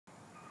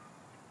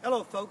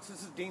Hello folks,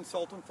 this is Dean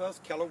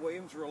Sultanfuss, Keller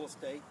Williams Real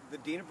Estate, the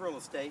Dean of Real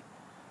Estate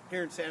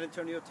here in San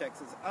Antonio,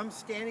 Texas. I'm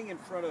standing in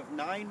front of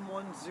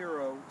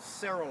 910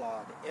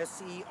 Serelod,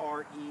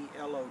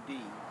 S-E-R-E-L-O-D.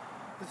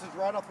 This is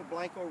right off of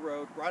Blanco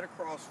Road, right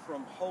across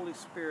from Holy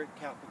Spirit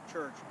Catholic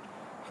Church.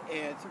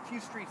 And it's a few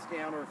streets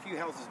down or a few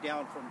houses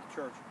down from the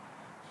church.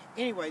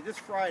 Anyway, this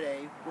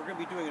Friday, we're going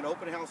to be doing an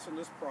open house on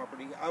this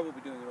property. I will be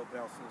doing an open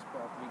house on this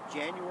property,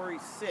 January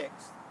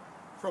 6th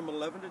from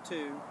 11 to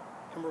 2.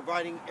 And we're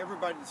inviting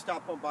everybody to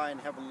stop on by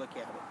and have a look at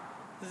it.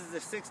 This is a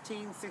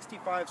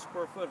 1665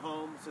 square foot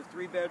home. It's a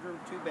 3-bedroom,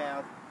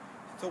 2-bath.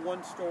 It's a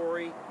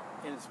 1-story,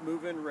 and it's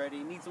move-in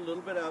ready. Needs a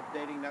little bit of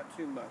updating, not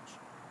too much.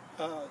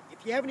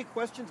 If you have any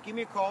questions, give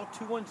me a call,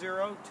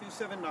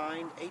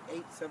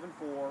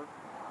 210-279-8874,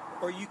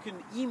 or you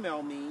can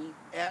email me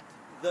at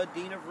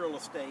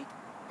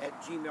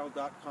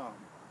thedeanofrealestate@gmail.com.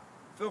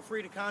 Feel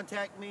free to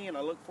contact me, and I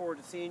look forward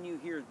to seeing you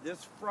here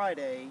this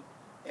Friday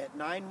at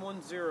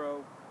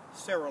 910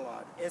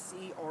 Serelod,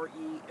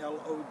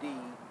 S-E-R-E-L-O-D,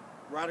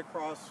 right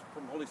across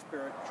from Holy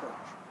Spirit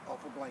Church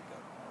off of Blanco.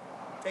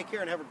 Take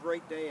care and have a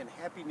great day, and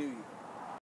Happy New Year.